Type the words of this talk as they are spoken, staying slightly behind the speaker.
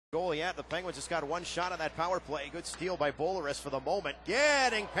Goal yet. The Penguins just got one shot on that power play. Good steal by Boulerice for the moment.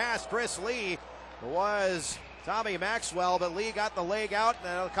 Getting past Chris Lee was Tommy Maxwell, but Lee got the leg out,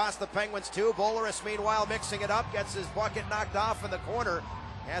 and it'll cost the Penguins two. Boulerice, meanwhile, mixing it up, gets his bucket knocked off in the corner.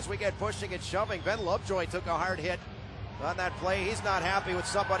 As we get pushing and shoving, Ben Lovejoy took a hard hit on that play. He's not happy with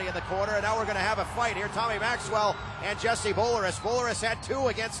somebody in the corner, and now we're going to have a fight here. Tommy Maxwell and Jesse Boulerice. Boulerice had two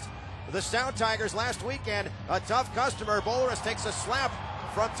against the Sound Tigers last weekend. A tough customer. Boulerice takes a slap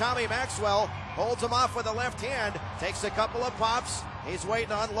from Tommy Maxwell, holds him off with the left hand, takes a couple of pops. He's waiting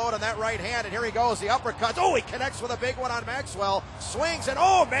to unload on that right hand, and here he goes, the uppercut. Oh, he connects with a big one on Maxwell, swings, and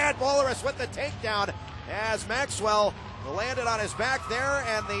oh man, Boulerice with the takedown as Maxwell landed on his back there,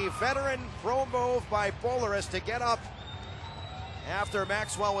 and the veteran pro move by Boulerice to get up after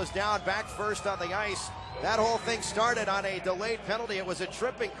Maxwell was down, back first on the ice. That whole thing started on a delayed penalty. It was a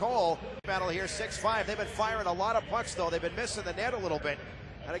tripping call. Battle here, 6-5. They've been firing a lot of pucks, though. They've been missing the net a little bit.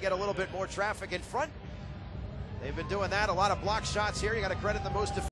 Got to get a little bit more traffic in front. They've been doing that. A lot of block shots here. You got to credit the Moose